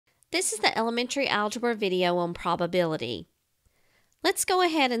This is the elementary algebra video on probability. Let's go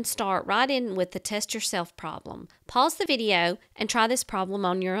ahead and start right in with the test yourself problem. Pause the video and try this problem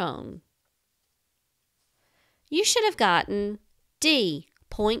on your own. You should have gotten D,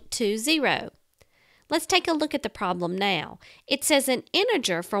 0.20. Let's take a look at the problem now. It says an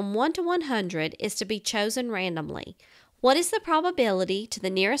integer from 1 to 100 is to be chosen randomly. What is the probability to the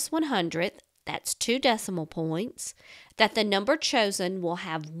nearest 100th, that's 2 decimal points, that the number chosen will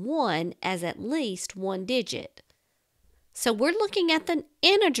have 1 as at least one digit? So we're looking at the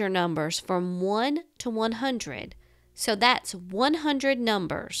integer numbers from 1 to 100. So that's 100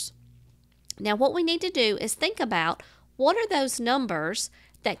 numbers. Now what we need to do is think about what are those numbers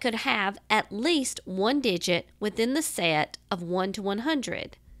that could have at least one digit within the set of 1 to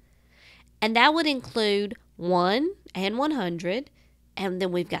 100. And that would include 1 and 100, and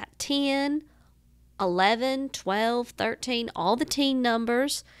then we've got 10, 11, 12, 13, all the teen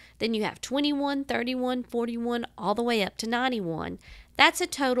numbers. Then you have 21, 31, 41, all the way up to 91. That's a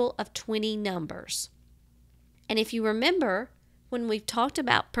total of 20 numbers. And if you remember, when we've talked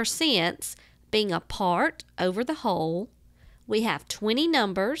about percents being a part over the whole, we have 20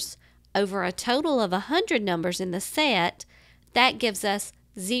 numbers over a total of 100 numbers in the set. That gives us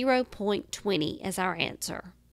 0.20 as our answer.